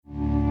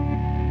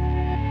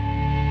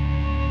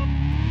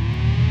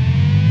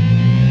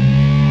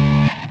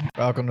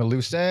Welcome to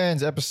Loose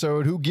Ends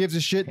episode. Who gives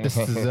a shit? This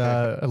is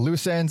a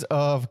Loose Ends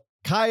of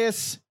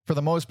Caius for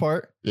the most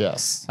part.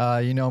 Yes.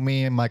 You know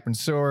me and Mike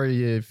Mansour.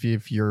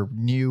 If you're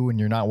new and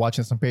you're not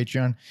watching this on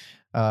Patreon,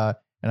 and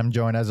I'm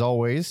joined as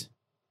always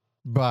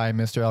by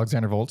Mr.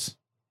 Alexander Volts.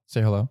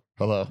 Say hello.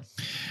 Hello.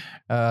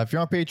 If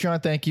you're on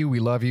Patreon, thank you. We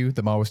love you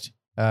the most.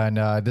 And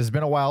this has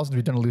been a while since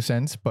we've done a Loose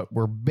Ends, but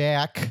we're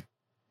back.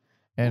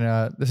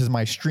 And this is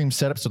my stream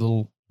setup, so a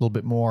little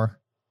bit more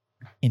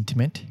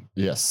intimate.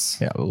 Yes.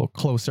 Yeah, a little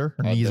closer.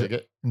 Her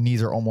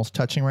knees are almost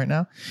touching right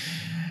now.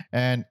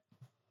 And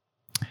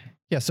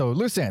yeah, so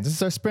Loose Ends. This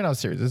is our spin-off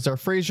series. This is our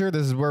Frasier.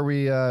 This is where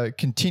we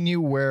continue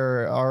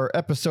where our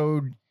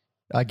episode,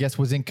 I guess,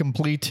 was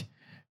incomplete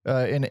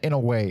in a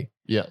way.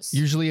 Yes.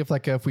 Usually if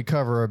we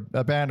cover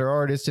a band or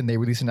artist and they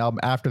release an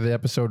album after the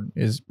episode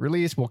is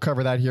released, we'll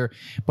cover that here.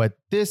 But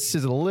this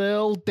is a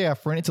little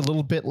different. It's a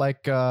little bit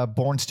like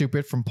Born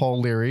Stupid from Paul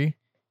Leary.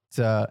 It's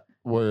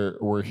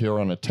We're here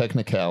on a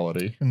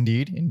technicality.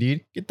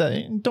 Indeed. Get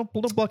that. Don't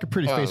block your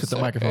pretty face with the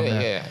microphone.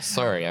 Yeah.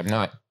 Sorry, I'm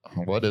not.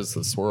 What is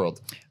this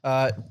world?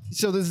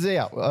 So this is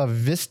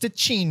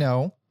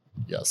Vistacino.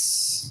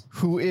 Yes.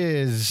 Who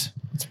is?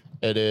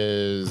 It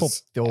is. Pull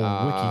the old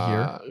wiki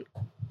here.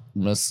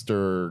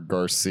 Mr.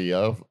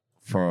 Garcia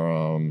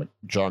from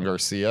John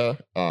Garcia.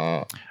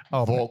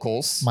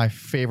 Vocals. My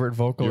favorite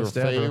vocalist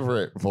Your ever.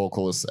 favorite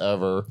vocalist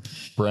ever.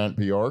 Brant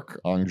Bjork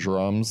on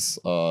drums.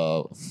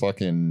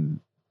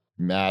 Fucking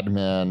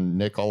Madman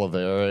Nick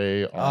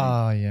Oliveri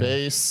on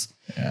bass.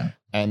 Yeah.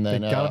 And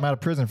then they got him out of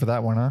prison for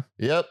that one, huh?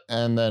 Yep.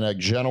 And then a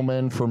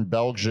gentleman from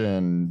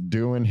Belgium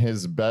doing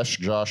his best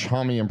Josh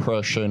Homme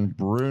impression,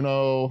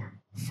 Bruno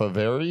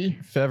Faveri.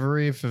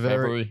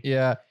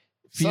 Yeah.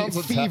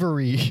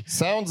 Fevery.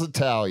 Sounds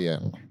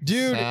Italian.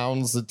 Dude.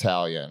 Sounds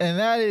Italian. And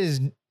that is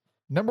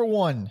number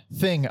one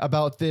thing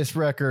about this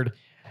record.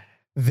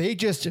 They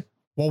just,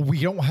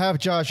 we don't have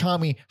Josh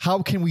Homme.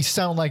 How can we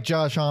sound like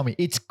Josh Homme?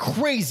 It's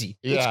crazy.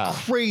 Yeah.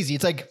 It's crazy.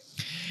 It's like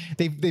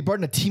they brought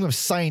in a team of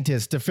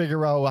scientists to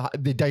figure out how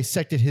they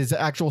dissected his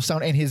actual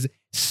sound and his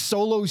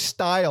solo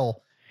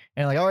style.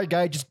 And like, all right,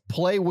 guy, just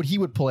play what he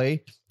would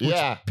play. Which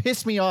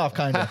pissed me off,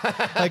 kind of.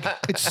 Like,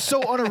 it's so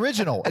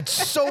unoriginal.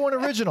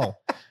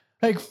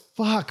 Like,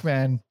 fuck,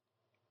 man.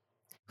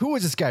 Who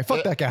is this guy?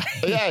 Fuck that guy.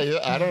 Yeah,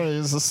 I don't know.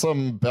 Is this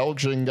some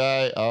Belgian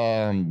guy?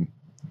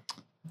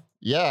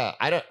 Yeah,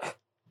 I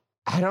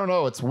don't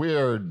know. It's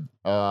weird.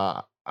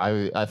 I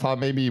thought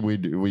maybe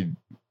we'd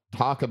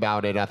talk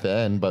about it at the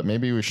end, but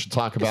maybe we should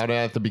talk about it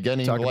at the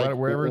beginning. Talk about it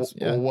wherever it's.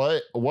 Yeah.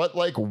 What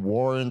like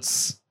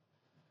warrants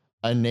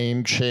a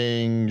name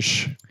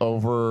change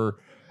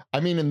over? I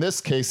mean, in this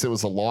case, it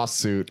was a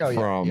lawsuit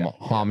from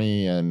Homme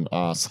and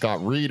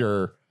Scott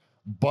Reeder,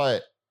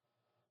 but.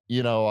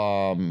 You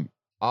know,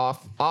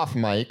 off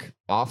mic,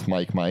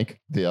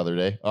 Mike, the other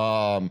day,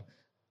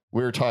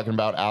 we were talking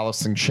about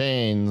Alice in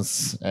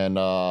Chains, and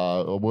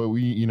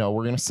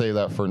we're gonna save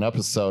that for an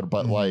episode.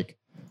 But like,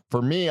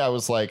 for me, I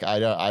was like,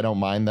 I don't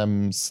mind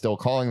them still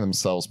calling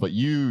themselves, but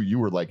you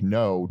were like,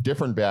 no,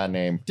 different band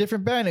name,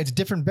 different band. It's a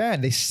different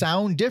band. They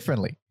sound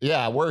differently.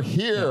 Yeah, we're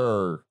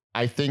here. Yeah.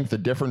 I think the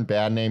different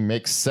band name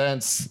makes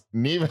sense,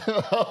 and even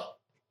though.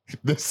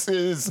 This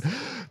is,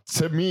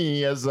 to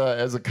me, as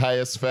a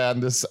Caius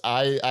fan,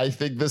 I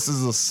think this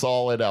is a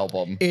solid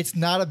album. It's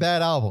not a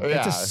bad album. Yeah.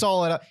 It's a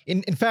solid.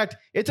 In fact,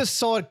 it's a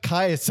solid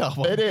Caius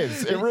album. It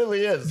is. It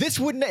really is. This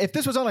wouldn't. If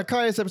this was on a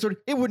Caius episode,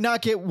 it would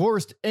not get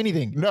worst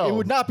anything. No, it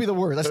would not be the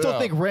worst. I still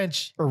think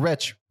Wrench or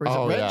Wretch. Or is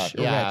it Wrench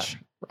or Wretch?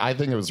 I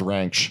think it was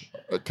Wrench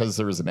because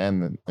there was an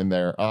N in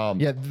there.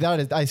 Yeah,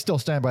 that is. I still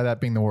stand by that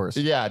being the worst.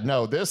 Yeah,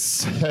 no,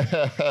 this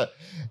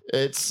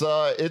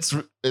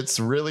it's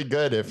really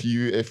good. If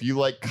you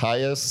like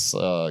Caius,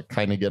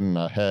 kind of getting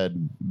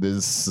ahead,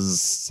 this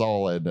is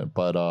solid.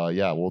 But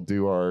we'll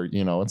do our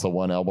it's a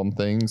one album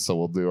thing, so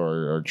we'll do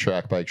our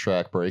track by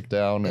track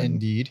breakdown.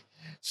 Indeed.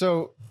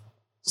 So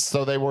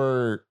they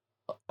were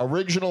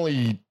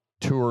originally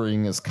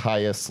touring as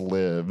Caius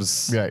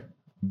Lives, right?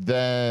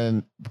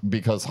 Then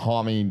because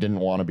Homme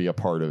didn't want to be a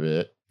part of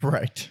it.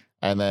 Right.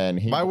 And then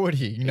why would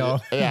he? Yeah.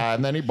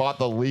 And then he bought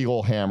the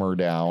legal hammer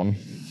down.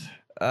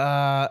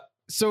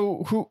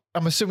 So who,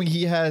 I'm assuming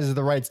he has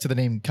the rights to the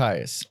name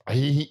Caius.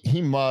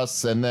 He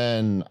must. And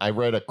then I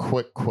read a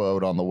quick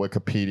quote on the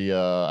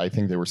Wikipedia. I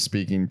think they were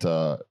speaking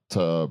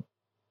to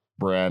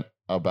Brent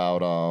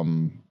about,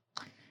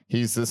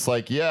 he's just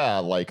like,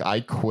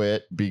 I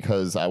quit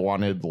because I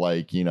wanted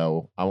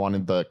I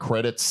wanted the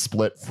credits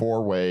split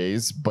 4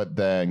 ways, but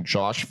then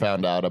Josh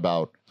found out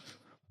about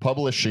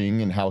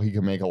publishing and how he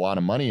could make a lot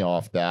of money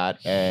off that.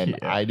 And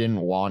I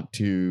didn't want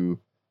to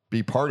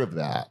be part of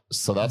that.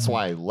 So that's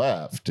why I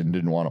left and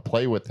didn't want to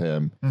play with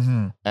him.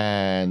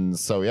 And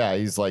so,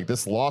 he's like,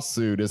 this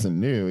lawsuit isn't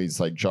new. He's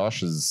like,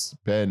 Josh has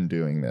been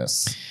doing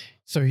this.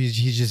 So he's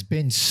just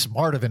been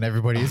smarter than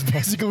everybody is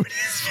basically what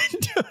he's been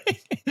doing.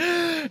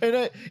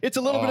 And it's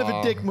a little bit of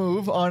a dick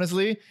move,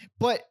 honestly.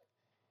 But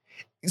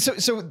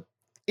so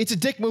it's a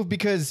dick move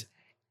because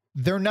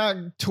they're not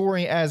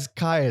touring as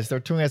Caius. They're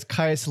touring as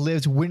Caius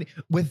Lives.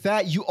 With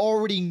that, you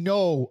already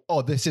know,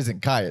 oh, this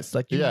isn't Caius.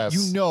 Like, you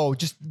know,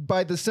 just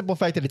by the simple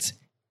fact that it's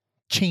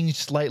changed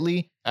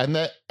slightly. And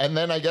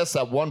then I guess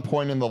at one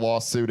point in the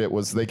lawsuit, it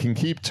was they can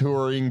keep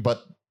touring,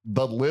 but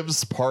the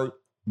Lives part,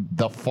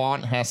 the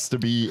font has to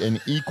be an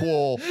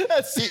equal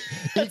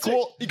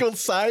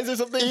size or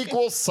something.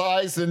 Equal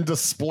size and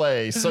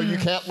display. So you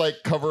can't like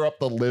cover up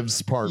the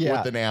Lives part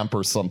with an amp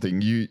or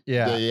something.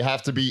 They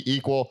have to be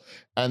equal.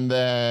 And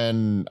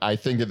then I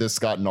think this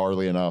got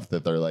gnarly enough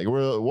that they're like,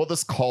 we'll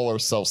just call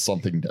ourselves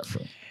something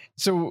different.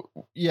 So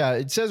yeah,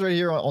 it says right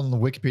here on the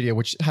Wikipedia,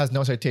 which has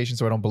no citation,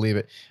 so I don't believe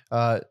it,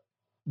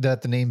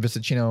 that the name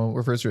Visicino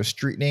refers to a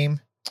street name.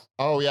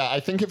 Oh yeah, I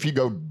think if you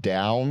go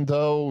down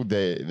though,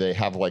 they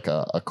have like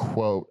a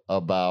quote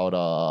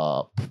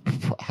about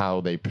how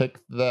they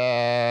picked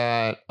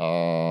that.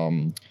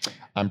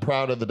 I'm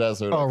proud of the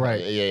desert. Oh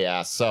right,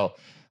 yeah. So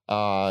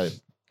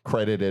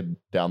credited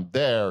down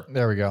there.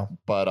 There we go.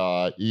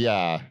 But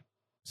yeah.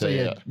 So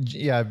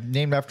yeah,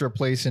 named after a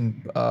place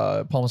in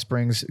Palm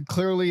Springs.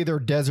 Clearly, they're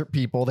desert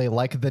people. They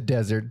like the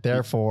desert.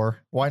 Therefore,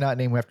 why not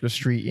name after a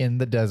street in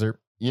the desert?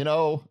 You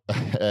know,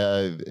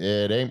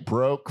 it ain't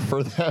broke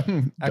for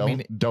them.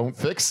 Don't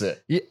fix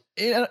it.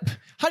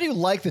 How do you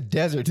like the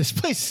desert? This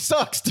place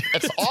sucks, dude.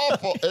 It's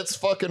awful. It's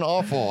fucking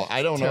awful.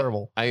 I don't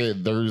know.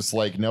 There's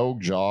like no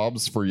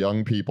jobs for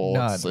young people.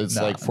 It's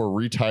like for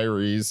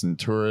retirees and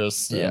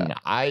tourists. Yeah. And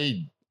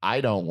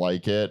I don't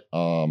like it.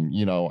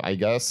 You know, I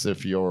guess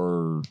if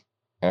you're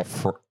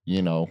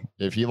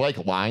if you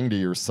like lying to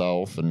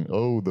yourself and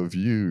the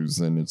views,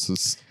 and it's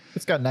just.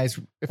 It's got nice.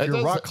 If you're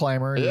a rock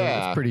climber,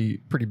 it's pretty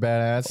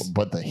badass.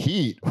 But the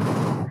heat,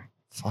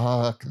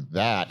 fuck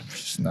that.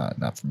 It's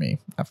not for me.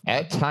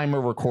 At time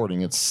of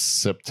recording, it's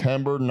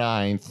September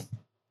 9th.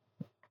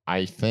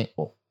 I think.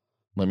 Oh,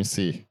 let me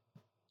see.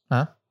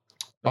 Huh?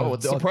 Oh,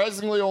 it's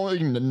surprisingly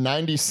only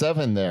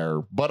 97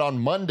 there. But on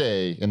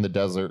Monday in the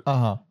desert,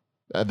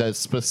 that's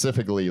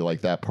specifically like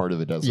that part of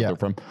the desert. They're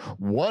from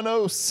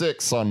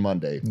 106 on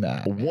Monday.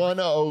 Nah.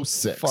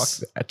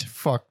 106.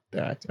 Fuck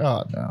that.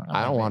 Oh, no.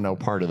 I don't want no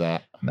part of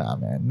that. Nah,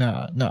 man.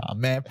 Nah,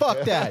 man.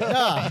 Fuck that.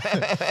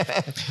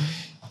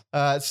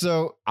 Nah.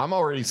 So I'm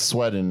already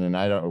sweating, and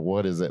I don't.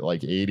 What is it,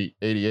 like 80,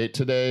 88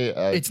 today?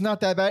 It's not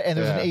that bad, and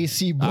there's an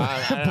AC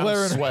blaring.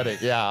 I'm sweating.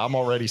 Yeah, I'm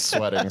already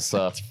sweating.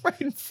 So it's right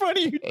in front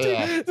of you.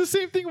 Too. The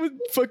same thing with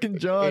fucking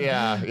John.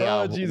 Yeah.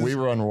 Oh, Jesus. We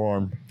run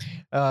warm.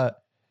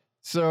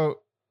 So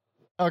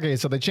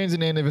they changed the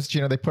name of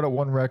Visicino. They put out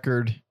one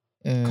record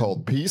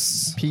called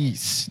Peace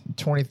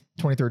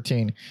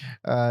 2013.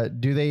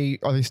 Do they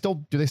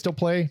still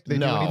play? Do they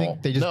do anything?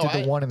 They just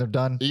did the one and they're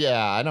done.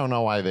 Yeah, I don't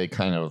know why they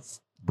kind of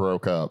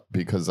broke up,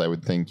 because I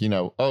would think,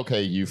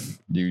 okay,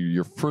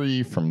 you're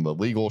free from the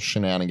legal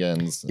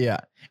shenanigans.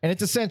 Yeah. And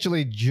it's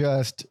essentially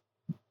just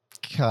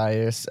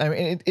Caius. I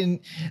mean,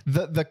 in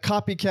the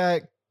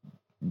copycat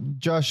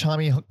Josh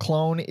Homme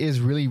clone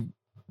is really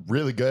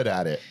good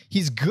at it.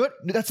 He's good.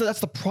 That's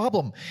the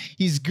problem.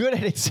 He's good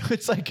at it. So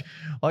it's like,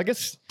 well, I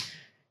guess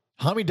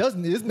Homme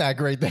isn't that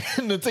great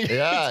then. It's like,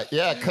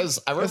 yeah. Because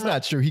that's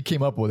not true. He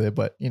came up with it,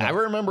 but I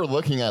remember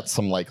looking at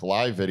some like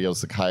live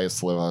videos of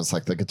Caius Live. I was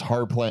like, the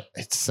guitar playing,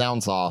 it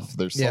sounds off.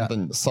 There's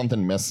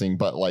something missing.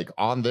 But like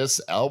on this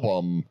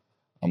album,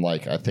 I'm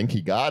like, I think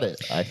he got it.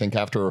 I think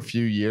after a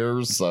few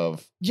years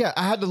of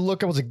I had to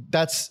look. I was like,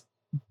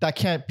 that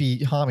can't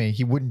be Homme.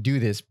 He wouldn't do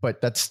this,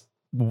 but that's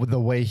the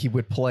way he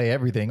would play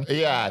everything.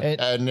 Yeah,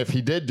 and if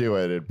he did do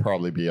it, it'd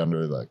probably be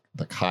under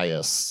the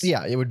Caius.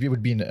 Yeah, it would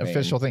be an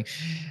official thing.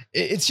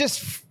 It's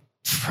just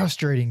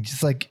frustrating.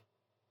 Just like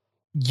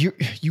you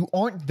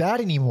aren't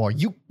that anymore.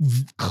 You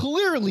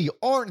clearly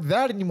aren't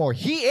that anymore.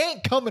 He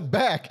ain't coming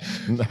back.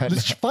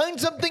 Just find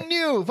something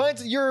new.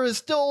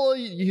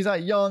 He's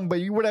not young, but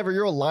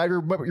you're a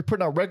lighter. You're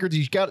putting out records.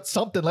 You got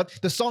something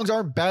left. The songs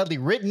aren't badly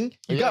written.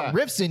 You got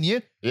riffs in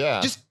you. Yeah,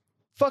 just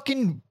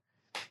fucking.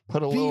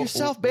 Put a little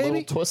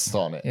twist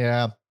on it.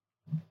 Yeah.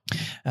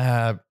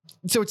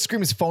 So it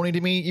screams phony to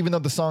me, even though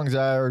the songs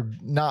are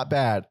not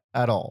bad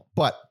at all.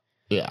 But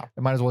I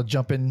might as well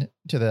jump into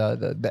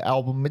the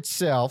album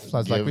itself.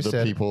 Like we said, give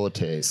the people a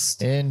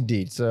taste.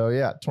 Indeed. So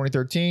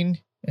 2013,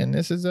 and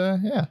this is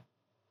the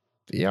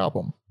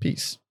album.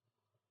 Peace.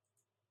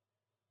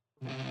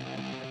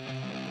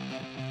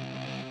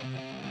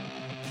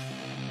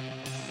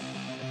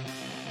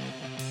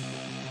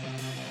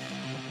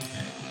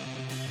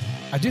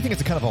 I do think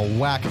it's a kind of a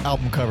whack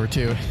album cover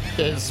too.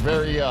 It's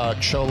very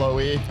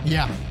cholo-y.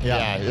 Yeah.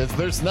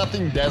 There's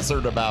nothing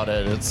desert about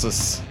it. It's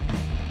just.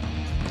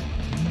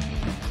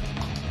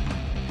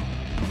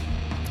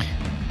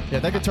 Yeah,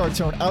 that guitar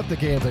tone out the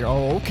gate. It's like,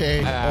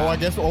 okay. I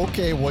guess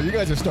okay. Well, you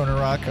guys are stoner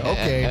rock.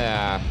 Okay.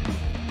 Yeah.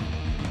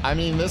 I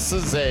mean, this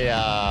is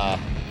a.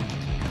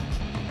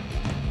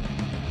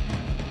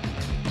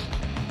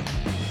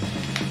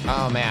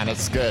 Oh man,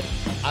 it's good.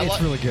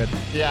 It's really good.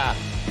 Yeah.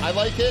 I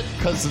like it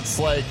because it's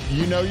like,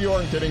 you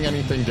aren't getting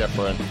anything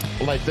different.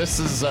 Like, this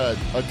is a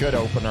good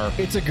opener.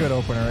 It's a good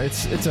opener.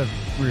 It's a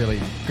really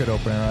good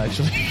opener,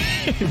 actually.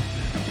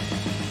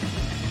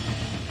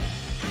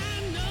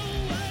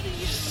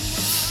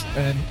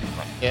 And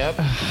yep.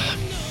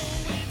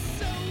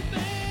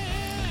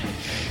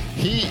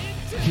 He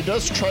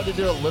does try to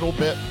do a little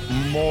bit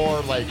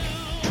more like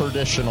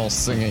traditional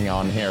singing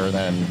on here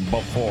than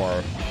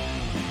before.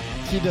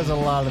 He does a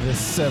lot of this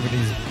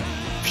 70s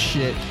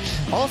shit.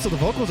 Also, the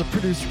vocals are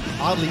produced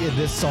oddly in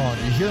this song.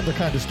 You hear them, they're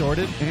kind of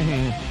distorted.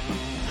 Mm-hmm.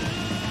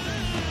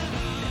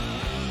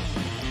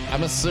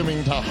 I'm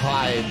assuming to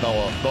hide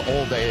the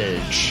old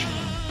age.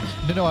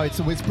 No, it's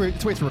the way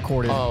it's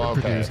recorded and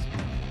okay. produced.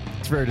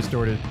 It's very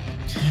distorted.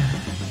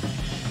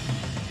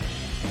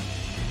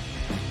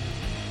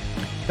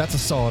 That's a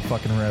solid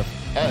fucking riff.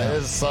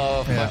 It's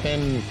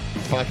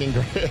fucking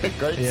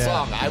great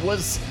song.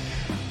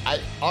 I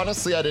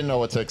honestly I didn't know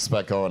what to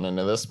expect going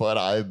into this, but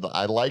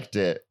I liked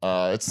it.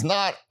 It's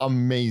not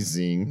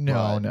amazing.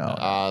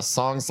 No.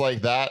 Songs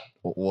like that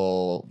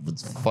will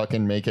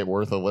fucking make it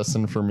worth a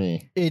listen for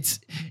me.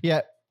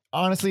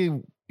 Honestly,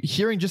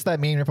 hearing just that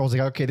main riff, I was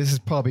like, okay, this is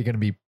probably going to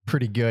be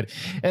pretty good.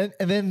 And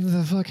then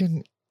the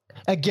fucking,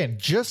 again,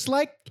 just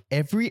like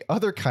every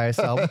other Kyuss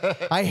album,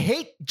 I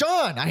hate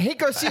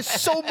Garcia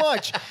so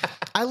much.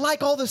 I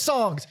like all the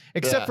songs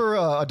except for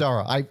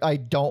Adara. I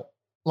don't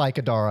like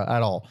Adara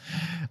at all.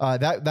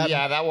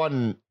 That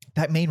one.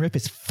 That main riff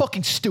is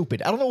fucking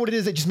stupid. I don't know what it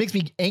is. It just makes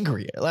me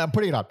angry. I'm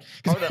putting it up.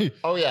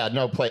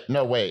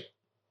 Wait.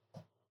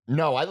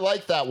 No, I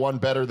like that one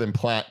better than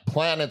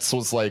Planets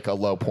was like a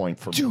low point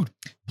for me. Dude,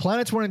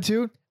 Planets 1 and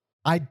 2,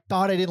 I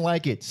thought I didn't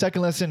like it.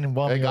 Second lesson and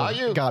It got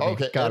you? Got me.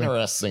 Okay, Got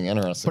interesting.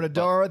 But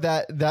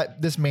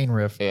Adara, this main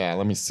riff. Yeah,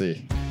 let me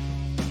see.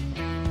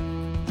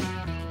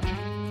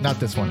 Not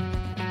this one.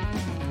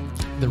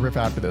 The riff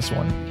after this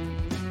one.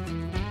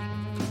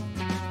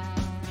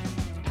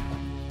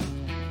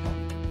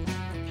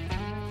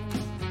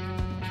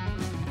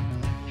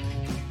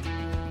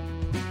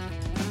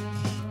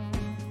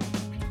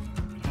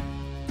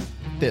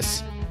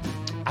 This.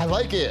 I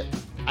like it.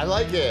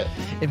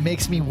 It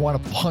makes me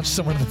want to punch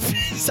someone in the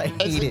face. I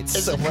hate it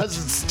so much.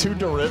 Because it's too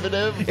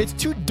derivative? It's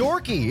too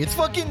dorky. It's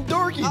fucking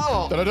dorky.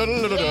 Oh,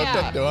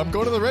 yeah. I'm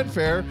going to the Red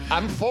Fair.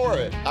 I'm for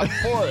it.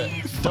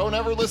 Don't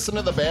ever listen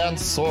to the band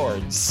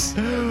Swords.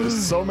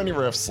 There's so many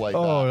riffs like that.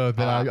 Oh, no,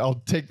 then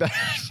I'll take that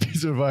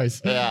piece of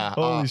advice. Yeah.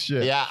 Holy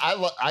shit. Yeah,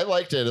 I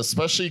liked it,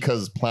 especially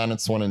because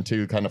Planets 1 and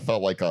 2 kind of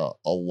felt like a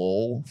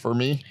lull for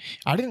me.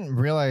 I didn't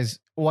realize,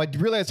 I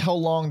realized how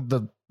long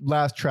the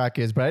last track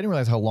is, but I didn't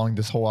realize how long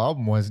this whole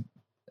album was.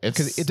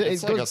 It's like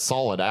goes, a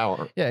solid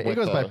hour. Yeah, it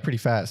goes by pretty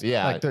fast.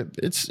 Yeah, like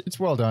it's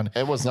well done.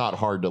 It was not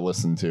hard to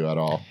listen to at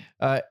all.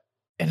 And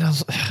and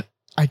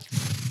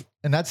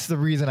that's the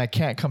reason I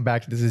can't come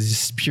back to this is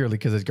just purely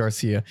because it's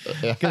Garcia.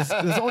 Because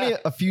there's only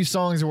a few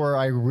songs where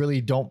I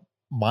really don't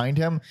mind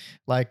him.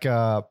 Like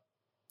what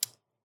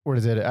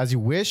is it? As You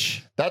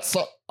Wish. That's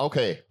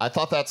okay. I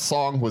thought that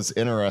song was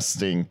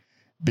interesting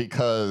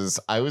because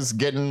I was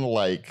getting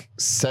like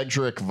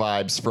Cedric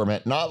vibes from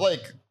it. Not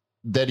like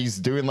that he's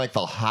doing like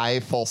the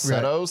high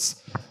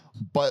falsettos,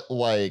 but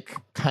like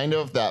kind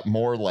of that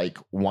more like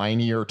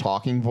whinier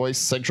talking voice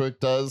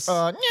Cedric does.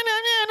 That's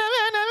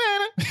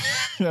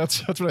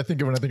what I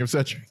think of when I think of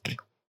Cedric.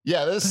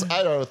 Yeah, this,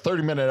 I don't know,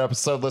 30-minute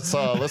episode.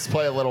 Let's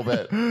play a little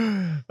bit.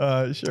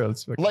 Sure,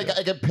 let's like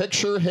I could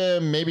picture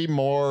him maybe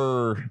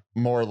more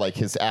like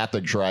his At the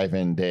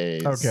Drive-In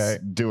days. Okay.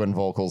 Doing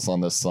vocals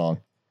on this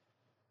song.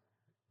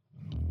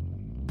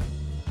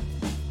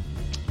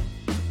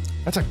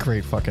 That's a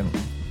great fucking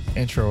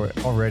intro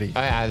already.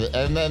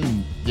 And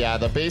then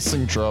the bass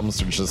and drums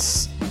are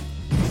just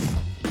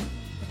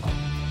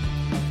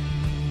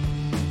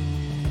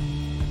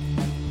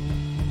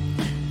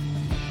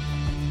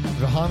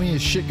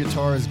Vahami's shit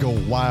guitars go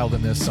wild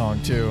in this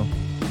song too.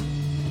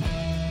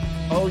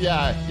 Oh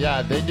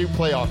yeah, they do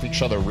play off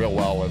each other real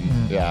well,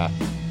 and I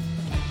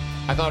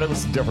thought it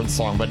was a different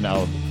song, but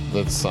no,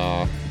 that's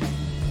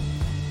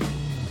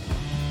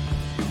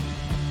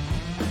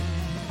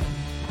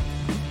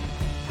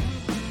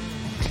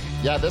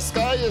this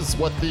guy is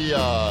what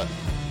the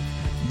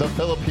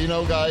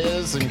Filipino guy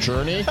is in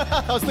Journey.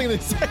 I was thinking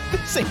the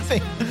same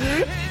thing.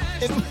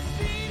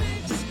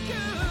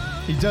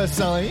 He does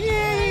sound like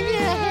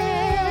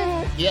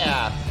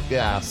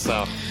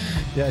so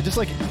just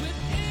like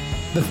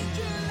the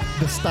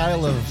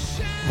style of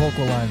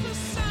vocal line.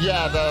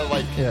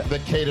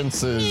 The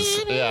cadences.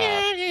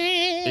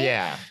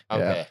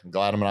 Okay,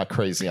 glad I'm not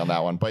crazy on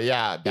that one, but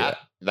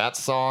that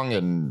song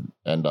and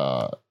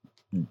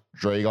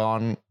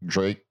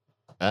Drake.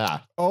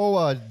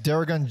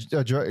 Daragon.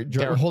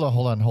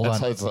 Hold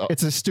on.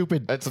 It's a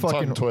stupid. It's a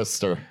fucking tongue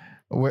twister.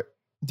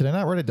 Did I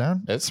not write it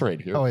down? It's right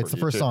here. Oh, it's the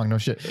first song. No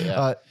shit.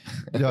 Yeah.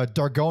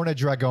 Dargona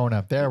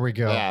Dragona. There we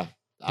go. Yeah.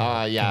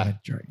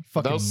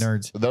 Fucking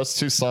nerds. Those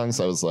two songs,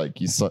 I was like,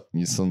 you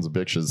sons of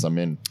bitches. I'm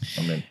in.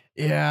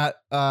 Yeah.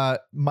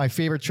 My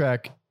favorite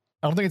track.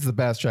 I don't think it's the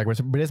best track, but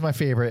it's my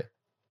favorite.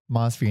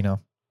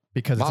 Masfino.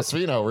 Because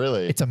Masfino,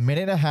 really? It's a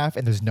minute and a half,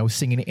 and there's no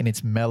singing, and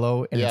it's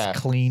mellow, and it's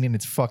clean, and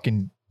it's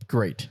fucking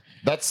great.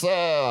 That's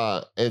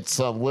it's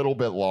a little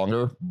bit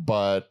longer,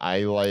 but I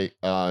like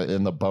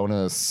in the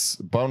bonus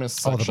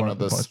section of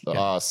this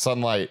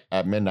Sunlight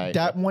at Midnight.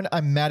 That one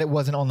I'm mad it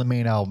wasn't on the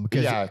main album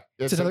because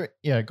it's another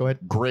go ahead.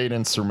 Great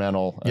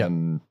instrumental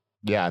and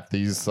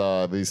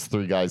these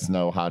three guys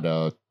know how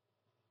to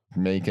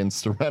make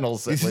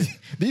instrumentals.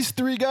 These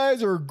three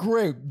guys are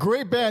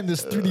great band.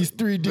 These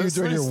three dudes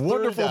right here,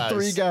 wonderful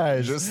three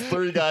guys. Just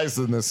three guys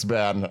in this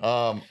band.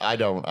 I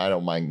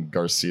don't mind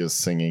Garcia's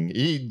singing.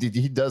 He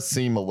does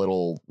seem a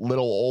little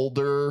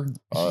older.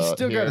 He's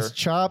still got his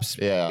chops.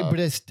 Yeah,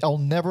 but I'll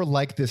never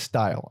like this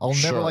style. I'll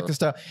never like this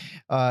style.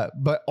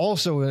 But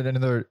also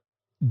another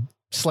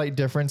slight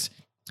difference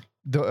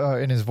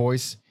in his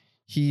voice.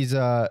 He's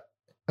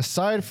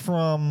aside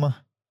from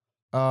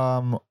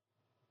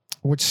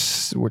which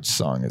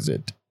song is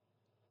it?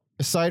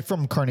 Aside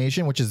from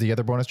Carnation, which is the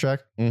other bonus track,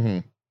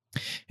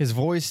 his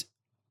voice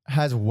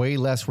has way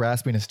less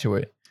raspiness to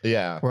it.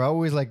 Yeah. Where I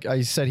always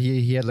I said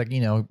he had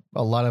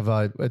a lot of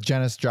a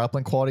Janis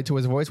Joplin quality to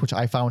his voice, which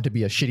I found to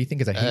be a shitty thing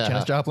because I hate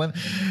Janis Joplin.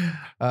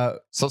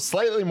 So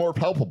slightly more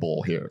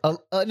palpable here. No,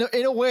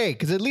 in a way,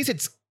 because at least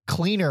it's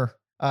cleaner.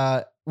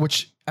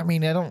 Which I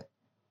mean,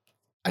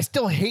 I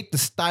still hate the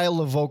style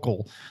of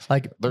vocal.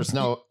 There's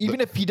even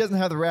if he doesn't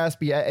have the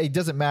raspy, it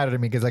doesn't matter to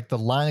me because the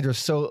lines are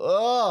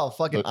so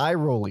fucking eye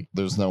rolly.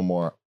 There's no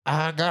more.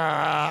 I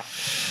got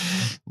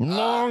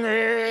long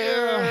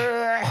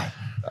hair.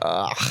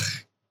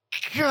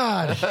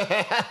 God.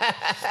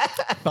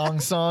 Thong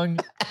song.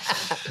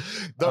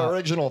 The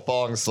original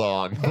thong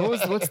song.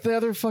 What's the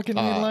other fucking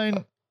main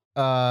line?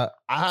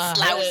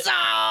 Slow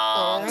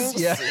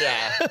songs.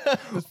 Yeah.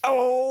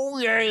 Oh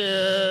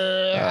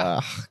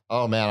yeah.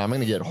 Oh man, I'm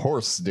gonna get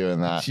hoarse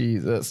doing that.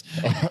 Jesus.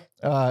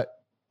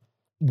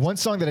 One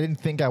song that I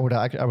didn't think I would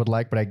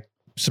like, but I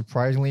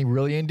surprisingly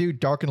really into,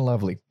 Dark and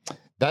Lovely.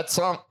 That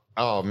song.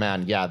 Oh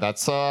man, yeah,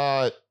 that's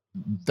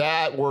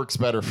that works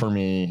better for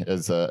me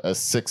as a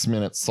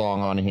 6-minute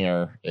song on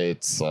here.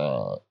 It's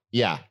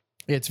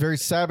it's very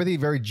Sabbathy,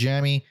 very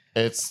jammy.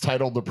 It's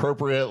titled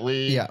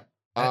appropriately. Yeah.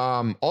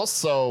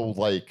 Also,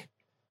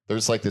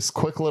 there's this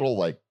quick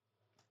little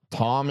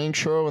Tom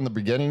intro in the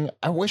beginning.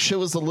 I wish it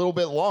was a little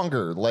bit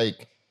longer.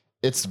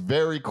 It's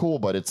very cool,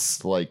 but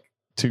it's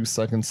 2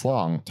 seconds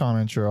long. Tom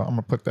intro. I'm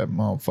gonna put that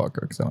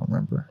motherfucker because I don't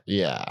remember.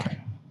 Yeah.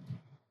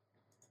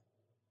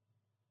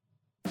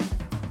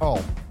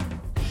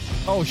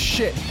 Oh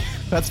shit.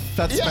 That's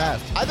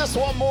fast. I just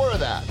want more of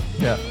that.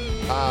 Yeah.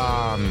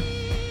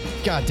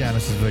 God damn,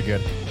 this is really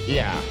good.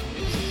 Yeah.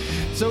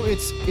 So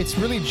it's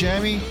really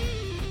jammy,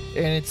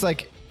 and it's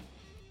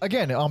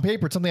again, on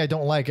paper, it's something I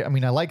don't like. I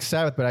mean, I like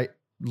Sabbath, but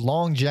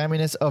long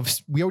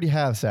jamminess we already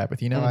have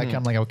Sabbath, I'm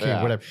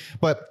okay, whatever.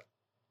 But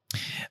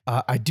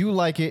I do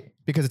like it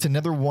because it's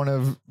another one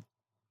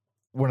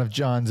of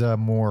John's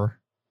more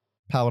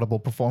palatable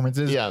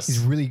performances. Yes.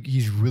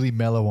 He's really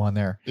mellow on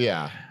there.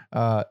 Yeah.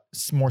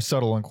 It's more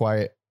subtle and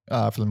quiet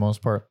for the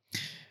most part.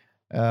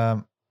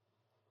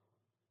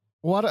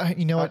 What?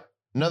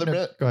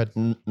 Another go ahead.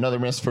 Another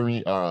miss for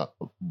me.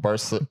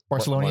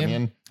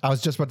 Barcelonian. I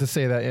was just about to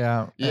say that.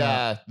 Yeah.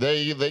 Yeah.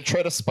 They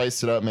try to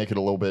spice it up, make it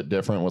a little bit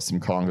different with some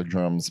conga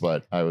drums,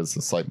 but I was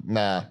just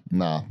nah.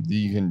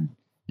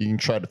 You can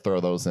try to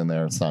throw those in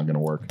there. It's not going to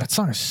work. That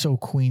song is so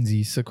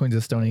Queensy, so Queens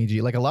of Stone Age.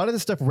 A lot of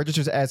this stuff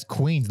registers as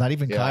Queens, not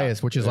even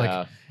Caius, which is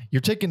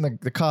you're taking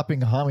the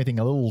copying Hami thing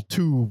a little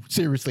too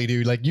seriously,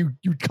 dude.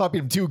 You copied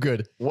him too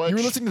good. You were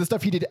listening to the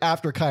stuff he did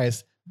after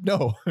Caius.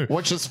 No.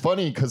 Which is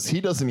funny because he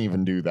doesn't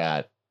even do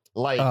that.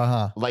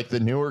 The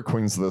newer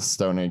Queens of the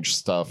Stone Age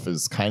stuff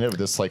is kind of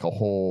this a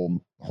whole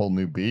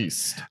new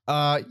beast.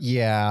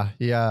 Yeah.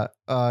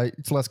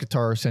 It's less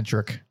guitar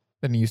centric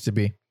than it used to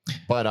be.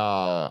 But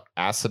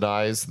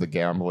Acidize, the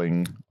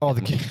gambling. Oh,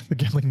 the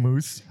gambling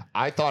moose.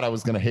 I thought I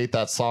was gonna hate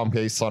that song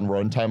based on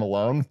runtime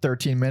alone.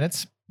 13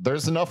 minutes.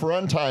 There's enough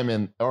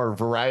runtime or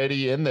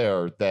variety in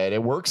there that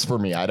it works for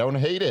me. I don't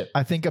hate it.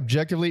 I think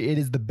objectively it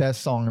is the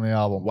best song on the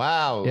album.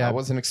 Wow. Yeah. I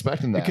wasn't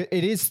expecting that. Because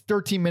it is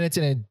 13 minutes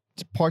and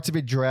parts of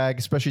it drag,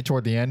 especially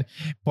toward the end.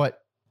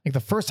 But the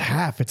first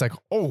half, it's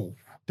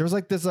there's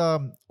this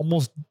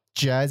almost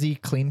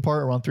jazzy clean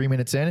part around 3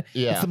 minutes in.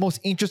 Yeah. It's the most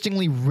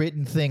interestingly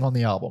written thing on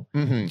the album.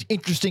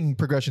 Interesting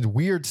progressions,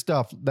 weird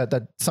stuff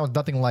that sounds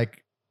nothing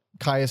like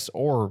Caius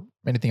or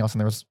anything else on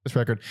this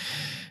record.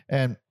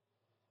 And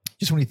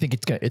just when you think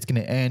it's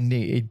gonna end,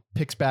 it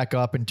picks back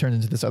up and turns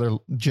into this other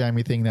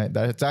jammy thing that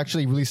it's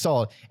actually really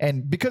solid.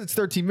 And because it's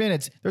 13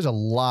 minutes, there's a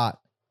lot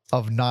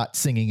of not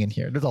singing in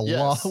here. There's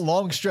a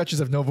long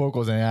stretches of no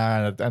vocals,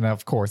 and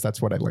of course that's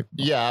what I like.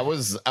 Yeah, I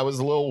was a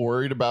little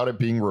worried about it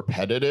being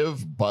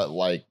repetitive, but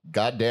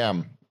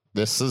goddamn,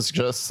 this is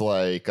just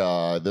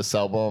this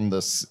album.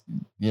 This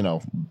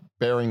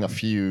bearing a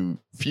few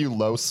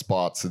low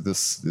spots.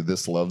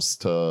 This loves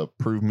to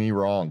prove me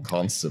wrong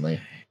constantly.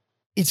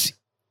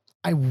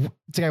 I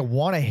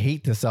want to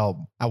hate this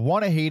album. I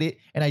want to hate it,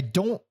 and I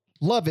don't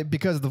love it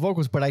because of the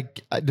vocals, but I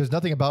there's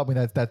nothing about me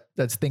that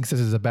thinks this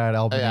is a bad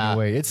album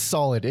anyway. It's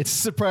solid. It's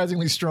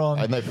surprisingly strong.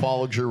 And they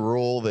followed your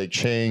rule. They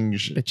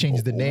changed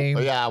the name.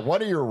 Yeah,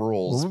 one of your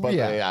rules. But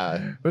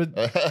but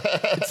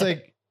it's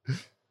like,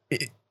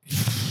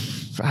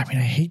 I mean,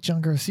 I hate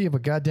John Garcia,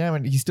 but goddamn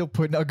it, he's still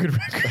putting out good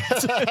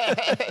records.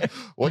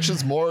 Which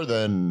is more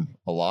than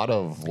a lot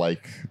of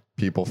like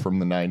people from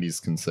the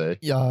 90s can say.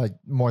 Yeah,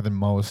 more than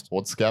most.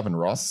 What's Gavin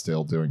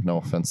Rossdale doing? No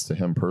offense to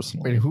him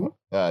personally. Wait, who?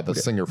 The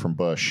singer from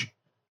Bush.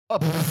 Oh,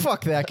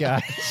 fuck that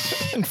guy.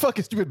 And fuck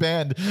his stupid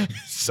band.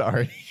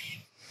 Sorry.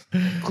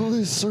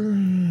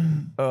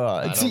 Glycerin.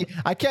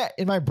 I can't,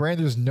 in my brain,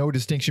 there's no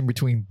distinction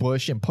between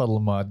Bush and Puddle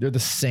of Mud. They're the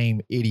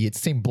same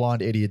idiots, same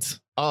blonde idiots.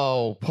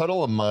 Oh,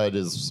 Puddle of Mud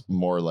is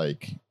more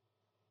like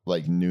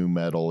new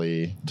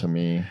metal-y to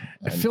me.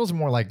 It feels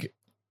more like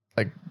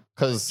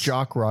because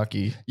jock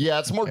rocky. Yeah,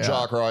 it's more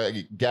jock rock.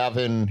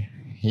 Gavin,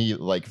 he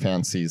like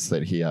fancies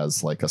that he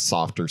has like a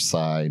softer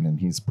side, and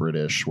he's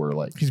British. We're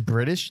like he's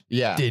British.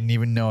 Yeah, didn't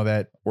even know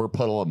that. We're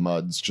Puddle of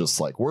Mud's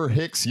just like we're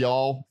Hicks,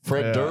 y'all.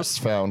 Fred Durst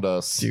found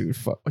us, dude.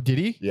 Did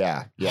he?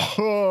 Yeah.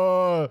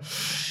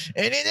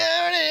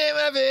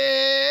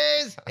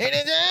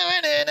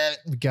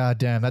 God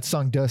damn, that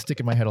song does stick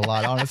in my head a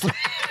lot, honestly.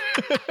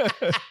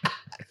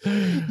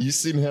 You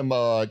seen him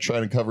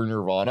trying to cover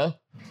Nirvana?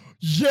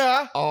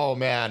 Yeah. Oh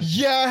man.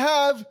 Yeah, I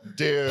have,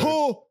 dude.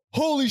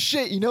 Holy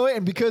shit, you know it?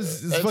 And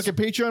because it's fucking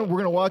Patreon, we're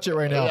gonna watch it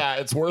right now. Yeah,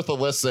 it's worth a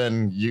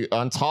listen. You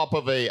on top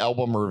of a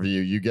album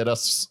review, you get a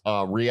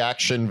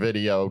reaction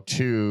video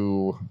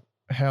to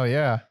hell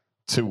yeah.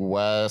 To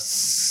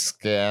West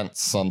Scat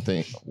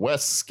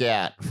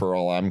for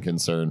all I'm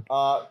concerned.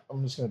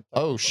 I'm just gonna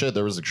oh shit,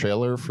 there was a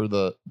trailer for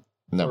the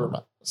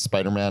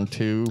Spider-Man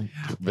 2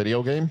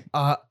 video game?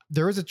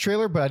 There was a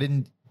trailer, but I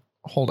didn't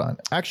hold on.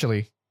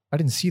 Actually, I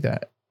didn't see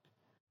that.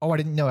 Oh, I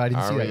didn't see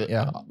that.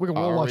 Yeah, we'll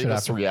watch it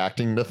after.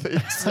 Reacting to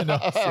things. I know,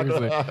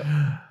 seriously.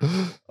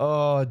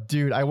 Oh,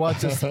 dude, I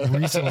watched this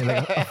recently,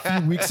 like a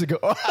few weeks ago.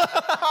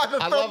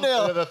 I love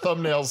the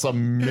thumbnail's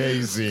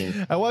amazing.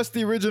 I watched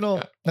the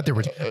original, not the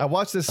original. I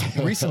watched this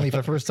recently for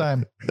the first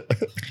time,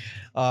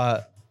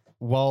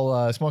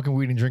 while smoking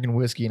weed and drinking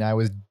whiskey, and I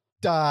was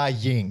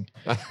dying.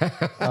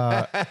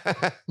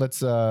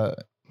 Let's let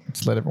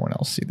everyone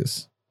else see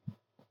this.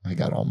 I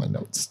got all my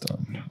notes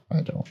done. I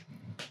don't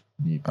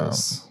need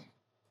this.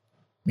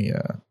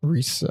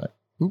 Reset.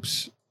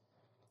 Oops.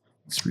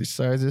 Let's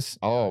resize this.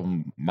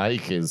 Oh,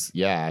 Mike is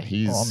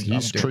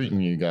he's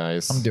treating you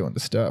guys. I'm doing the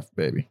stuff,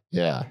 baby.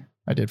 Yeah.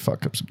 I did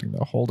fuck up something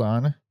though. Hold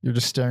on. You're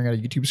just staring at a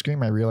YouTube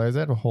screen. I realize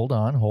that. Hold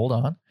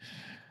on.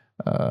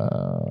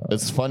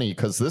 It's funny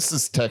because this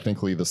is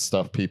technically the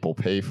stuff people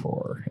pay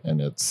for, and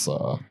it's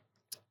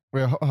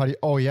Wait, how do you,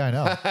 oh yeah, I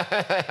know.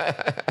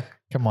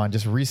 Come on,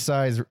 just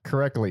resize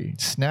correctly.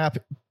 Snap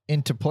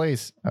into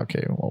place.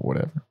 Okay, well,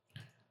 whatever.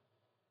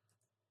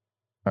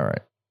 All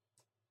right.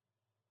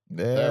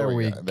 There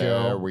we go.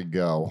 There we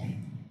go.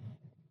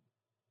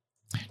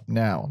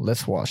 Now,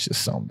 let's watch this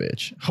son of a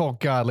bitch. Oh,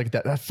 God, look at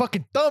that. That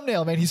fucking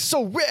thumbnail, man. He's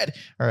so red.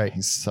 All right.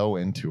 He's so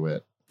into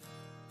it.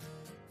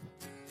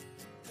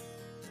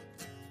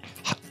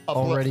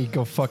 Already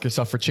go fuck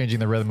yourself for changing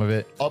the rhythm of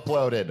it.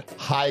 Uploaded.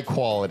 High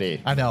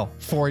quality. I know.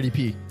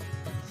 480p.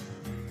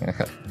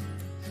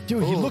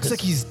 Dude, he looks like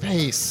he's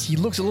space. He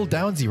looks a little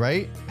downsy,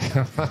 right?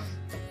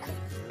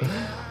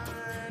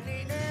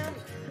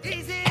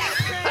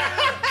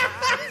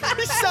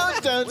 He sounds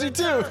downsy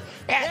too.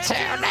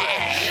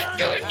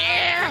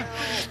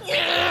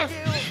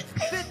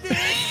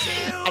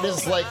 And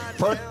his like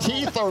front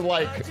teeth are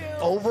like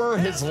over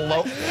his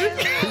low.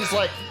 He's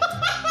like,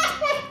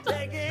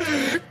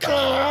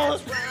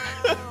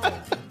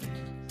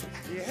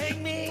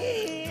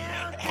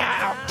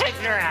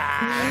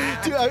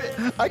 dude,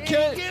 I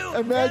can't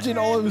imagine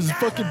all of his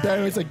fucking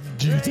bandmates like,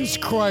 Jesus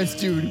Christ,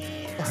 dude.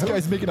 This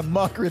guy's making a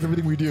mockery of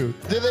everything we do.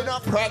 Did they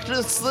not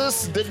practice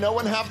this? Did no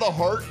one have the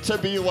heart to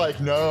be like,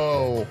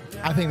 no?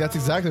 I think that's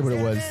exactly what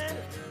it was.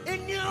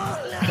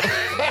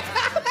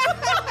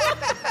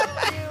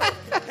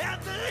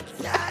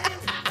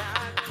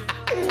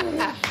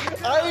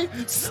 I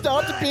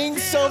stopped being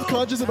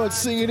self-conscious about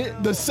singing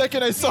it the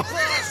second I saw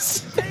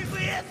this.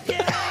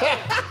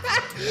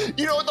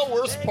 You know what the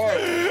worst part?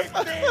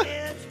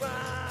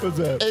 What's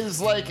that? Is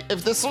like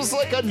if this was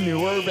like a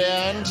newer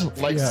band,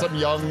 like some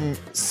young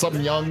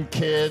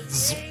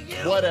kids,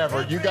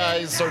 whatever. You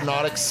guys are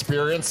not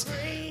experienced,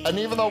 and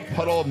even though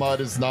Puddle of Mud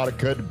is not a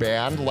good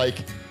band,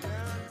 like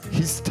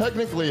he's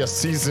technically a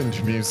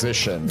seasoned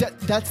musician.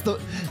 That's the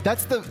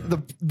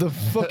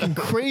fucking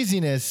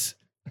craziness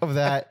of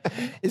that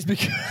is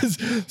because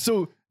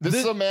this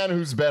is a man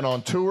who's been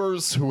on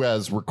tours, who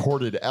has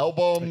recorded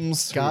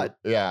albums, got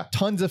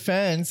tons of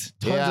fans,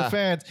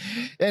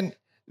 and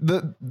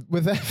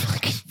with that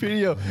fucking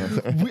video,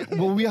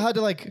 we had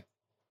to like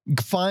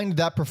find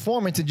that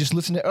performance and just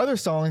listen to other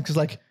songs because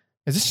like,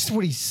 is this just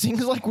what he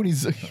sings like when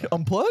he's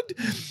unplugged?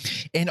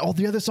 And all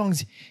the other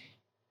songs,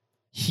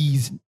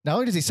 he's not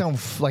only does he sound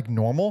like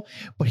normal,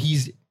 but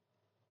he's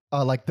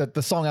like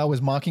the song I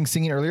was mocking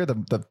singing earlier,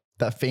 the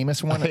that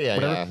famous one. Yeah,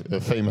 yeah, the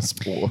famous.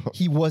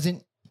 He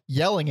wasn't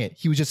yelling it.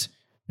 He was just.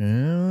 He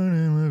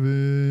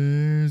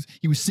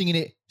was singing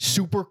it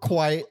super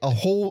quiet, a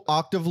whole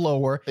octave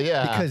lower.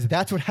 Yeah, because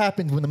that's what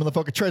happens when the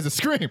motherfucker tries to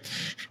scream.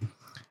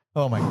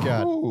 Oh my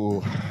god.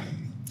 Ooh.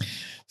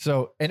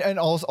 So and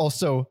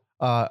also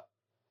the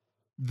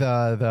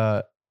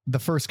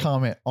first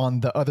comment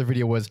on the other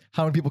video was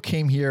how many people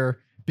came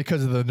here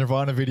because of the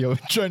Nirvana video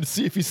trying to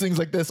see if he sings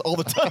like this all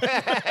the time.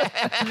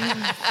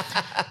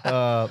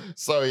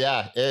 So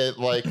yeah,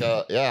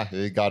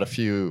 it got a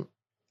few.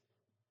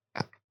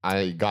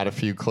 I got a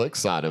few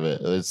clicks out of it.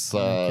 It's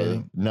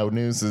no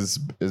news is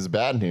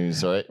bad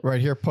news, right?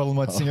 Right here, Puddle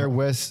Mud singer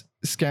Wes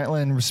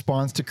Scantlin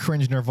responds to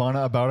cringe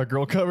Nirvana about a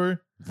girl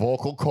cover.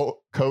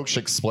 Vocal coach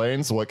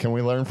explains, what can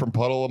we learn from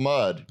Puddle of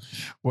Mud?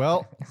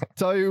 Well, I'll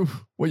tell you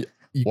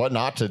what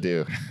not to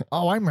do.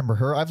 Oh, I remember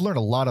her. I've learned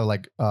a lot of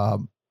like.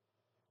 I'll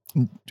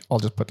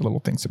just put the little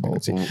things so people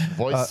can see.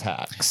 Voice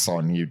hacks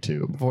on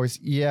YouTube. Voice,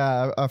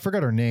 yeah, I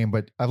forgot her name,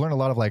 but I've learned a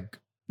lot of like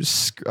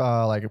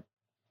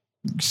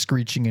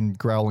screeching and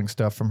growling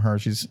stuff from her.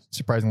 She's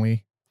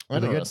surprisingly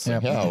really good.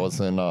 Yeah,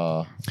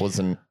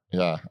 wasn't.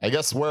 Yeah, I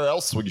guess where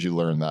else would you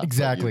learn that?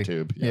 Exactly.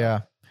 YouTube.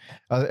 Yeah.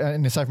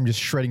 And aside from just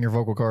shredding your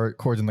vocal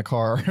cords in the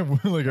car,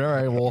 we're like, all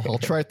right, well, I'll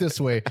try it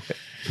this way.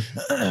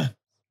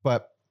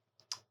 But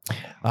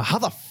how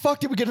the fuck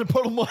did we get into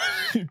Puddle Mud?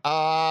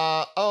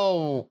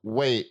 Oh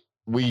wait,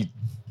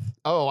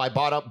 I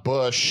bought up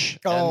Bush.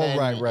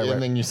 Right. And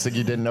then you said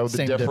you didn't know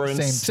the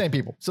difference. Same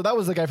people. So that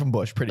was the guy from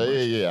Bush, pretty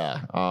much.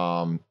 Yeah.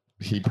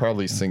 He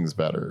probably sings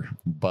better,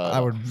 but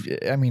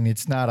I mean,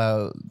 it's not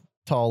a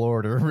tall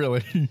order,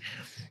 really.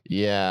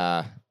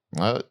 Yeah.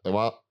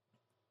 Well,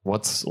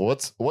 what's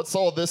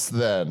all this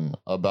then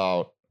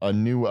about a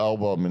new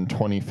album in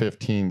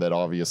 2015 that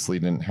obviously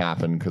didn't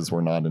happen because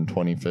we're not in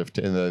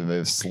 2015? They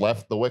just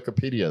left the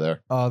Wikipedia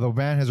there. The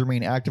band has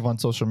remained active on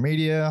social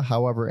media,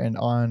 however, and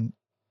on.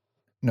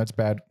 No, it's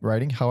bad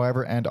writing.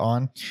 However, and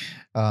on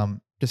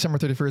December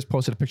 31st,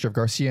 posted a picture of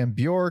Garcia and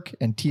Bjork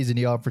and teasing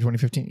the album for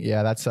 2015.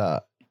 Yeah, that's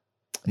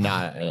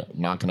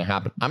not gonna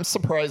happen. I'm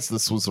surprised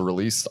this was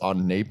released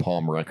on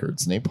Napalm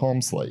Records.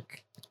 Napalm's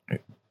like,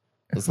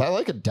 is that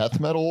like a death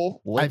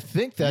metal? I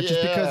think that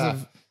just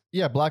because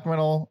of black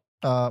metal,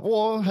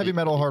 heavy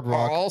metal, hard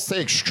rock. I'll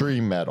say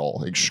extreme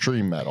metal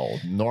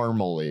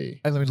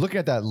normally. And I mean, looking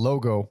at that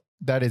logo,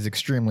 that is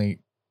extremely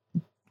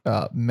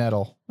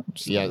metal.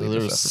 Yeah,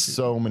 there's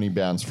so many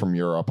bands from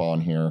Europe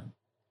on here.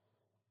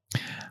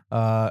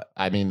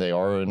 I mean, they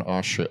are in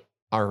Austria.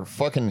 Our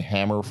fucking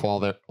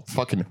Hammerfall there.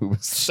 Fucking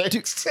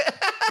Hoobastank.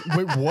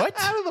 Wait, what?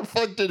 How the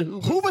fuck did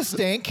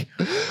Hoobastank?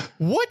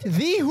 What?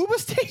 The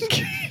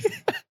Hoobastank?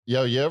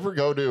 Yo, you ever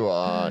go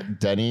to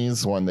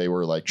Denny's when they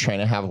were like trying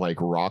to have like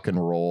rock and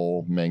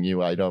roll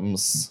menu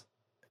items?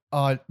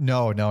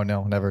 No,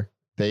 never.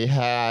 They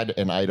had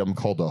an item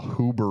called a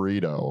Who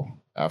Burrito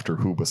after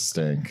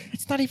Hoobastank.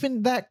 It's not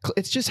even that.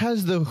 It just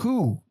has the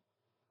Who.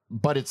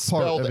 But it's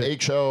spelled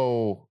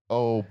H-O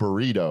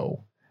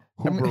burrito.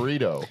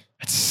 Burrito.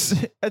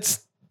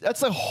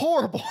 That's a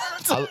horrible.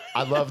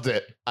 I loved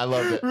it.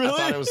 Really? I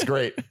thought it was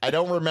great. I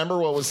don't remember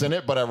what was in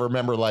it, but I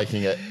remember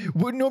liking it.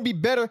 Wouldn't it be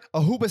better? A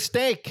Hooba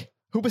steak.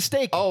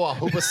 Oh, a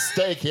Hooba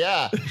steak.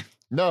 Yeah.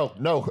 No.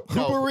 Who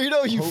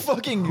burrito? You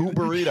fucking Who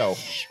burrito.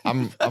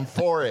 I'm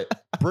for it.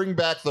 Bring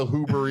back the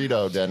Who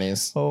burrito,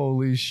 Denny's.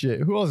 Holy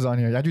shit. Who else is on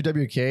here? I do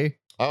WK.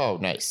 Oh,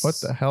 nice. What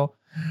the hell?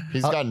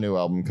 He's got a new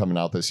album coming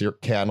out this year.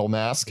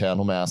 Candlemass.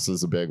 Candlemass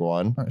is a big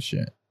one. Oh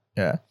shit.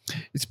 Yeah.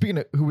 Speaking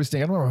of who was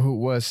saying, I don't remember who it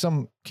was.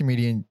 Some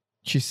comedian.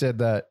 She said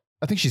that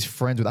I think she's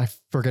friends with. I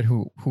forget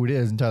who it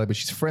is entirely, but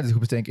she's friends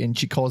with Hoobastank, and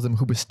she calls them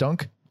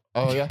Hoobastunk.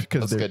 Oh yeah,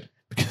 because that's good.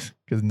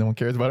 Because no one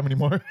cares about them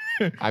anymore.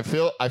 I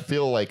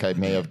feel like I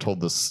may have told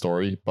this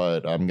story,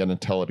 but I'm gonna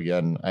tell it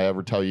again. I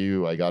ever tell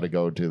you I got to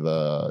go to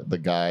the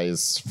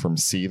guys from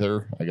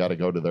Seether. I got to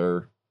go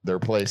to their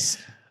place.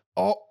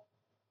 Oh,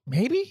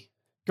 maybe.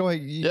 Go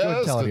ahead.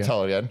 Yeah,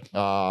 tell it again.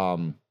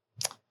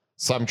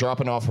 So I'm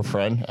dropping off a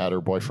friend at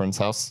her boyfriend's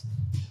house.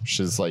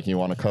 She's like, "You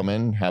want to come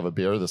in, have a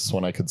beer?" This is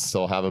when I could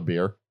still have a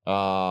beer.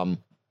 And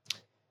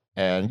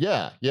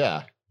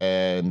yeah.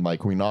 And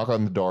like we knock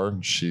on the door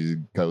and she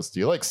goes, "Do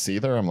you like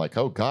Seether?" I'm like,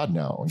 "Oh God,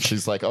 no." And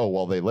she's like, "Oh,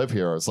 well, they live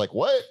here." I was like,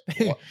 "What?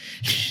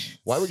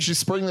 Why would you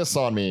spring this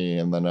on me?"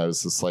 And then I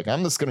was just like,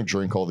 "I'm just gonna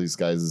drink all these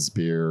guys'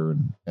 beer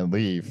and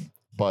leave."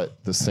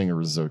 But the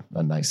singer is a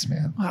nice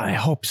man. I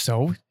hope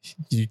so.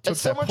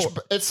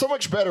 It's so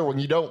much better when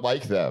you don't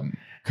like them.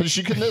 Because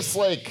you can just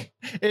like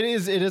it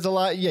is a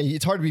lot. Yeah,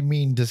 it's hard to be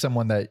mean to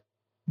someone that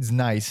is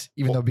nice,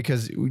 even though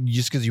because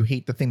you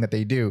hate the thing that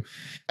they do.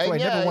 So I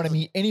never want to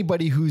meet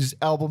anybody whose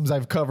albums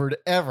I've covered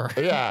ever.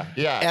 Yeah,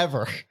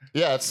 ever.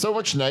 Yeah, it's so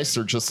much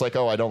nicer. Just like,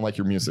 oh, I don't like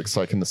your music,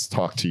 so I can just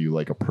talk to you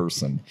like a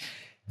person.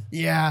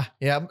 Yeah.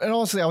 And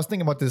honestly, I was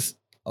thinking about this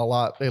a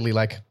lot lately,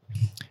 like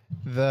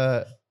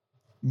the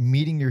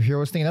meeting your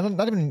heroes thing.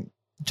 Not even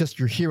just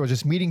your hero,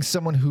 just meeting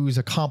someone who's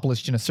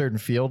accomplished in a certain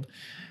field.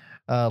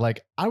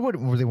 Like I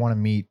wouldn't really want to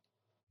meet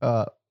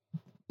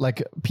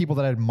like people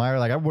that I admire.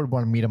 Like I would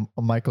want to meet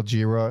a Michael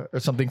Gira or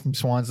something from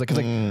Swans. Like, 'cause,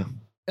 like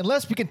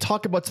unless we can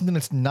talk about something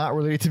that's not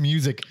related to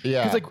music.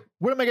 Yeah. Because like,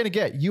 what am I going to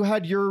get? You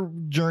had your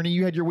journey.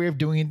 You had your way of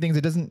doing things.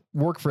 It doesn't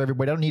work for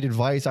everybody. I don't need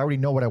advice. I already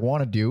know what I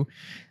want to do.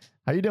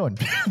 How you doing?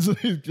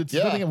 It's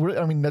something,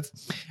 I mean,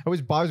 that's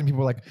always bothers me.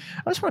 People are like,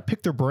 I just want to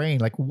pick their brain.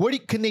 Like,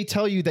 can they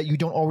tell you that you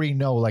don't already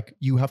know? Like,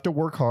 you have to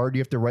work hard. You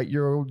have to write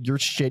your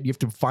shit. You have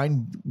to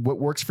find what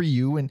works for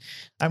you. And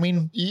I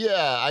mean,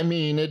 yeah, I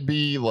mean, it'd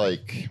be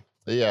like,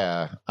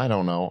 yeah, I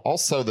don't know.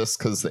 Also,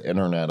 because the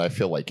internet, I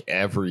feel like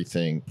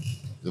everything,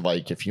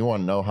 like if you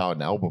want to know how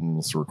an album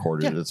was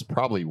recorded, it's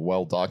probably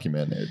well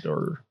documented.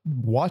 Or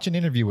watch an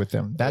interview with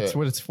them. That's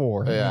what it's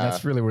for. Yeah. I mean,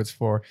 that's really what it's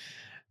for.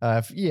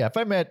 If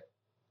I met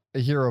a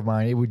hero of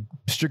mine, it would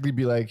strictly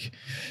be like,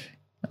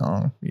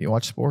 oh, you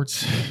watch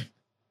sports?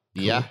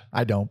 Cool. Yeah.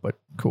 I don't, but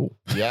cool.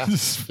 Yeah.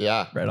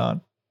 Yeah. Right on.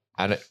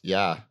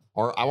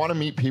 Or I want to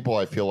meet people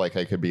I feel like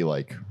I could be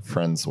like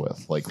friends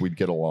with. Like we'd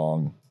get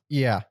along.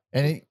 Yeah.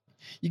 And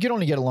you can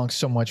only get along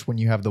so much when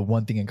you have the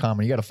one thing in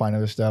common. You got to find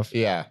other stuff.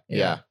 Yeah.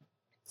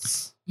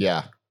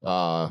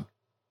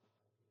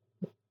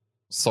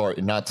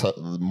 Sorry, not to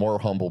more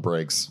humble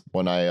breaks.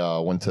 When I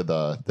went to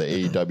the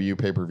AEW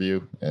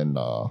pay-per-view in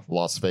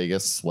Las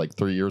Vegas like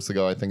 3 years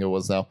ago, I think it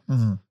was now.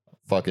 Mm-hmm.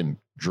 Fucking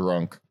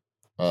drunk.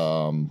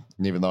 And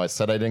even though I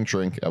said I didn't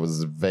drink, I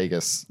was in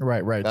Vegas.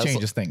 Right. That's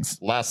Changes things.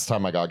 Last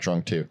time I got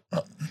drunk too.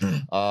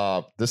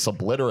 This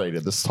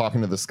obliterated. This talking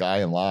to this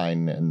guy in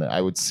line, and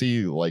I would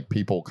see like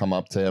people come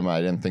up to him.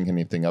 I didn't think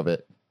anything of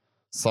it.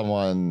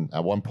 Someone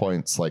at one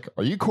point's like,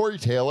 "Are you Corey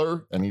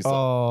Taylor?" And he's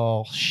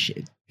like,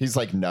 shit. He's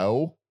like,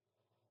 "No."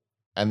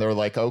 And they're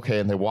like, "Okay,"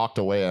 and they walked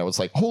away. And I was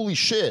like, "Holy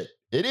shit,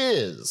 it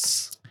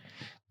is!"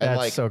 And that's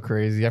like, so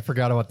crazy. I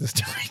forgot about this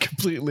story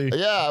completely.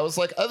 Yeah, I was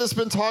like, I've just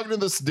been talking to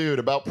this dude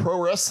about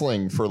pro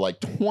wrestling for like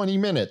 20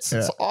 minutes.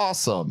 It's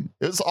awesome.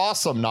 It was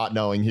awesome not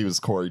knowing he was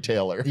Corey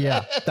Taylor.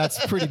 Yeah,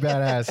 that's pretty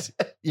badass.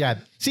 Yeah,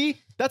 see,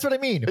 that's what I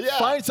mean. Yeah.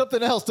 Find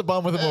something else to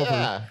bond with them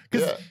over.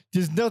 Because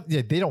there's no,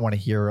 they don't want to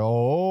hear,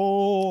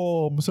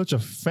 oh, I'm such a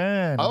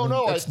fan. Oh,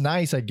 no. That's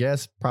nice, I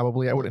guess.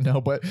 Probably. I wouldn't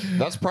know, but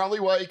that's probably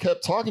why he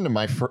kept talking to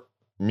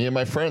me and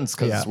my friends,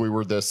 because we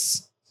were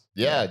this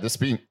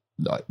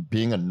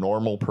being a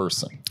normal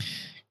person.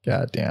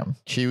 God damn.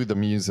 Cue the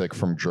music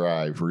from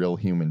Drive, Real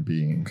Human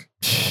Being.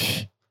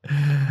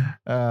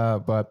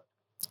 But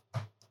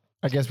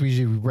I guess we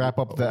should wrap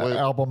up the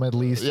album at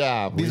least.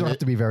 Yeah. These don't have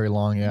to be very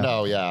long. Yeah.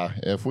 No, yeah.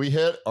 If we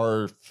hit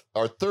our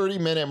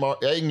 30-minute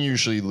mark, and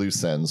usually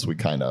loose ends, we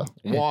kind of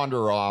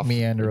wander off.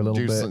 Meander a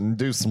little bit.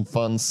 Do some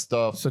fun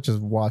stuff. Such as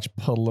watch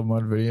Puddle of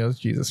Mud videos.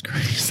 Jesus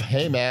Christ.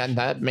 Hey, man,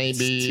 that may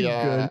be,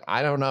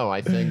 I don't know.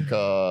 I think,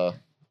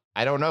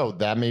 I don't know.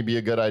 That may be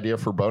a good idea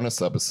for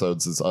bonus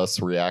episodes, is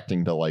us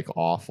reacting to like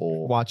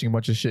watching a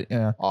bunch of shit.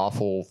 Yeah.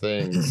 Awful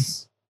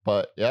things.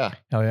 But yeah.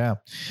 Hell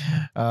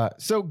yeah.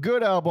 So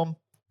good album.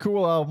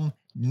 Cool album.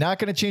 Not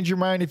going to change your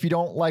mind if you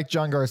don't like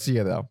John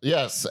Garcia, though.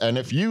 Yes. And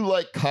if you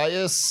like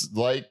Caius,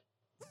 like,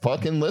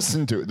 fucking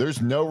listen to it.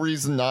 There's no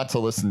reason not to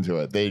listen to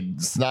it.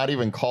 It's not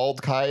even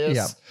called Caius.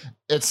 Yeah.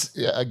 It's,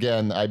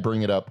 again, I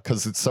bring it up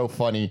because it's so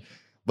funny.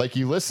 Like,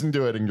 you listen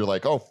to it and you're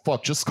like, oh,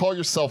 fuck, just call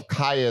yourself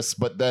Caius.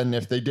 But then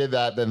if they did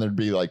that, then there'd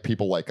be like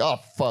people like, oh,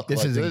 fuck.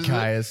 This isn't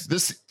Caius.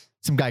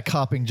 Some guy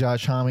copying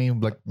Josh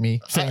Homme, like me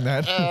saying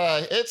that.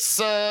 It's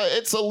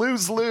a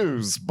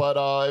lose-lose.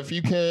 But if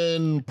you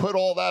can put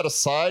all that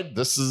aside,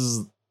 this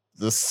is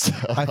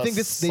I think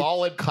this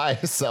solid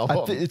Caius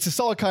album. It's a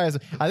solid Caius.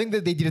 I think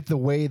that they did it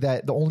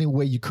the only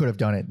way you could have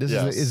done it. This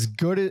is as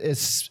good,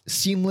 as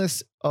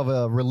seamless of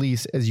a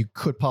release as you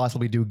could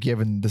possibly do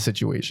given the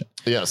situation.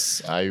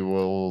 Yes, I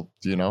will.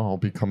 I'll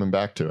be coming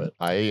back to it.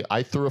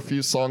 I threw a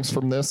few songs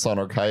from this on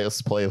our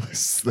Caius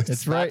playlist.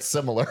 It's right.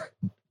 Similar.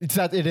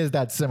 It is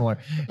that similar.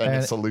 And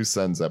it's a loose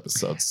ends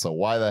episode. So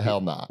why the hell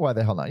not? Why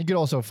the hell not? You could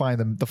also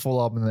find the full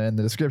album in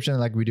the description,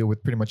 like we do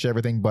with pretty much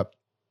everything. But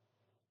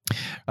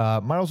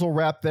might as well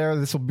wrap there.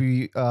 This will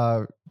be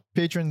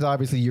patrons.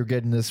 Obviously, you're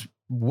getting this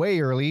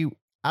way early.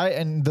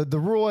 And the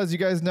rule, as you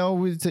guys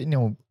know, is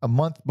a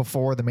month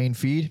before the main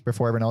feed,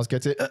 before everyone else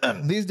gets it.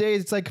 These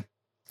days, it's like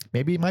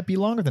maybe it might be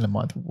longer than a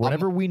month.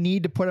 Whatever we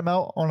need to put them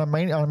out on a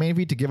main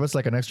feed to give us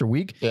like an extra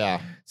week.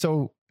 Yeah.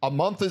 So a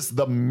month is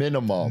the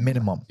minimum.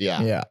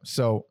 Yeah. Yeah.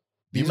 So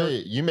you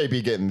may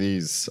be getting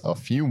these a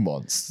few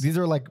months. These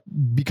are like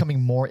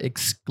becoming more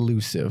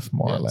exclusive,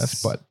 more or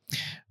less. But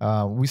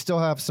we still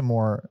have some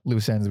more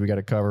loose ends we got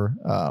to cover.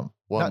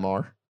 One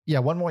more. Yeah,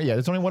 one more. Yeah,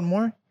 there's only one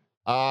more.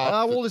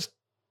 We'll just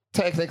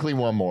technically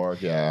one more.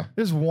 Yeah,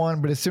 there's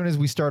one, but as soon as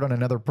we start on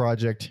another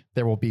project,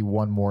 there will be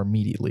one more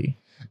immediately.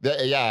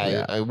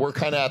 We're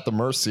kind of at the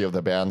mercy of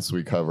the bands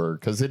we cover,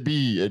 because it'd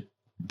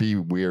be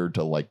weird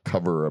to like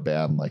cover a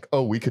band like,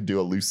 oh, we could do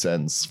a loose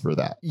ends for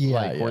that.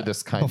 Or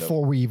this kind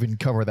before we even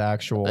cover the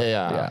actual.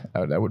 That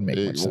wouldn't make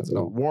much sense at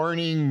all.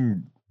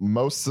 Warning: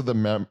 most of the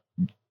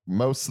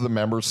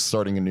members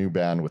starting a new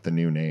band with a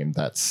new name.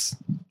 I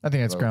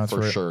think that's grounds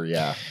for sure.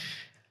 Yeah.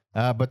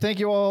 But thank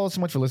you all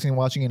so much for listening and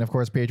watching. And of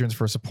course, patrons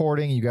for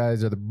supporting. You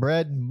guys are the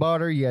bread and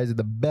butter. You guys are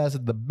the best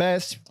of the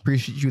best.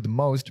 Appreciate you the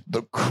most.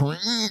 The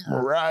cream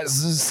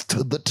rises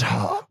to the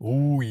top.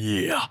 Oh,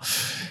 yeah.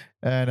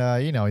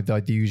 And, you know,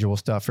 the usual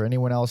stuff. For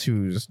anyone else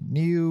who's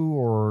new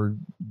or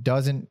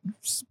doesn't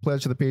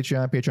pledge to the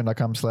Patreon,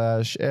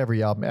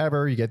 patreon.com/every album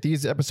ever. You get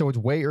these episodes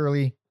way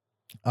early.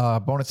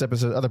 Bonus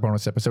episodes, other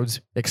bonus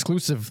episodes,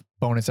 exclusive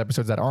bonus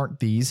episodes that aren't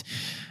these,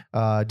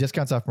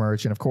 discounts off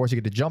merch, and of course you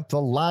get to jump the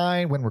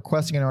line when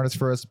requesting an artist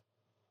first.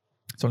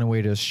 It's the only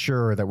way to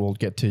assure that we'll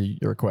get to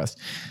your request,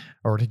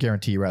 or to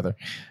guarantee rather.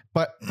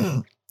 But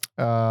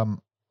I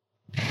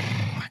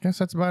guess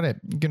that's about it.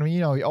 You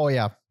know, oh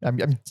yeah,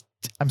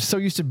 I'm so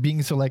used to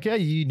being so like, yeah,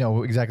 you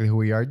know exactly who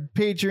we are.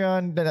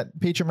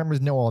 Patreon members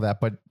know all that,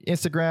 but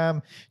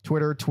Instagram,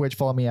 Twitter, Twitch,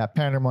 follow me at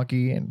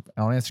PandaMonkey, and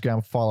on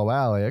Instagram, follow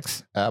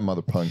Alex at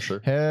Mother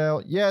Puncher.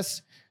 Hell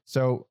yes.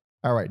 So,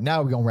 all right,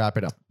 now we're gonna wrap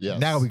it up. Yes.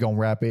 Now we're gonna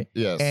wrap it.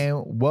 Yes.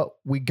 And what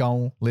we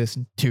gonna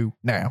listen to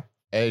now?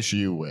 As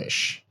you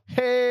wish.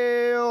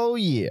 Hell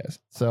yes.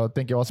 So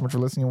thank you all so much for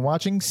listening and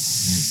watching.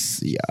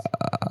 See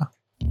ya.